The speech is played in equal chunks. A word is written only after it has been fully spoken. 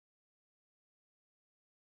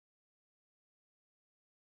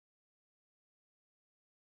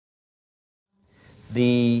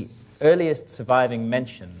The earliest surviving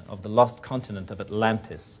mention of the lost continent of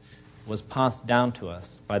Atlantis was passed down to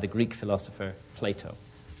us by the Greek philosopher Plato.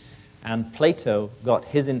 And Plato got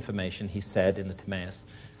his information, he said in the Timaeus,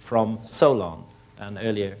 from Solon, an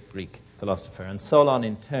earlier Greek philosopher. And Solon,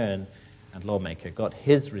 in turn, and lawmaker, got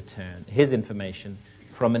his information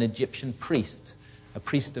from an Egyptian priest, a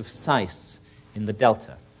priest of Sais in the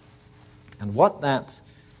Delta. And what that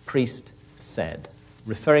priest said,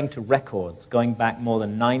 referring to records going back more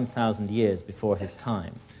than 9,000 years before his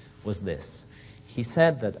time, was this. He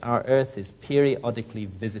said that our Earth is periodically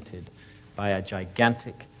visited by a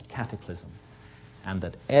gigantic cataclysm, and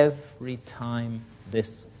that every time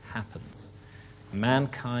this happens,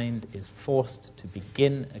 mankind is forced to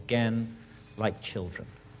begin again like children,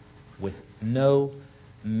 with no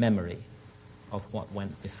memory of what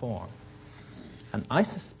went before. And I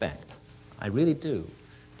suspect, I really do,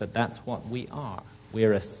 that that's what we are.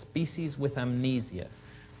 We're a species with amnesia.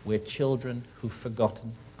 We're children who've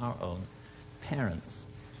forgotten our own parents.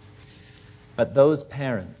 But those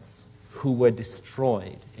parents who were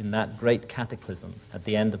destroyed in that great cataclysm at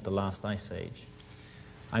the end of the last ice age,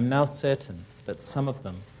 I'm now certain that some of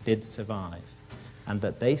them did survive, and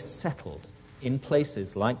that they settled in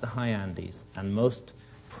places like the high Andes, and most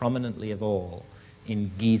prominently of all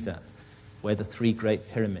in Giza, where the three great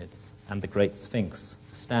pyramids and the great Sphinx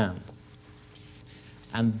stand.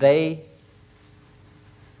 And they,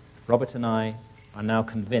 Robert and I are now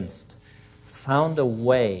convinced, found a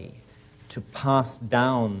way to pass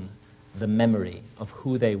down the memory of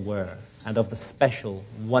who they were and of the special,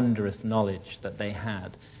 wondrous knowledge that they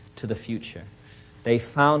had to the future. They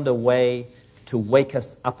found a way to wake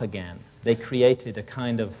us up again. They created a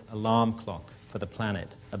kind of alarm clock for the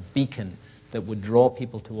planet, a beacon that would draw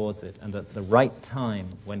people towards it, and at the right time,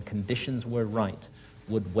 when conditions were right,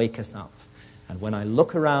 would wake us up. And when I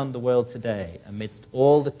look around the world today, amidst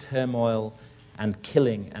all the turmoil and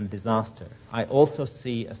killing and disaster, I also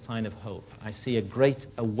see a sign of hope. I see a great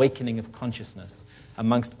awakening of consciousness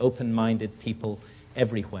amongst open-minded people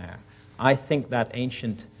everywhere. I think that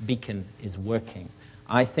ancient beacon is working.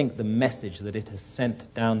 I think the message that it has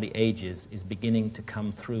sent down the ages is beginning to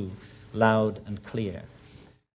come through loud and clear.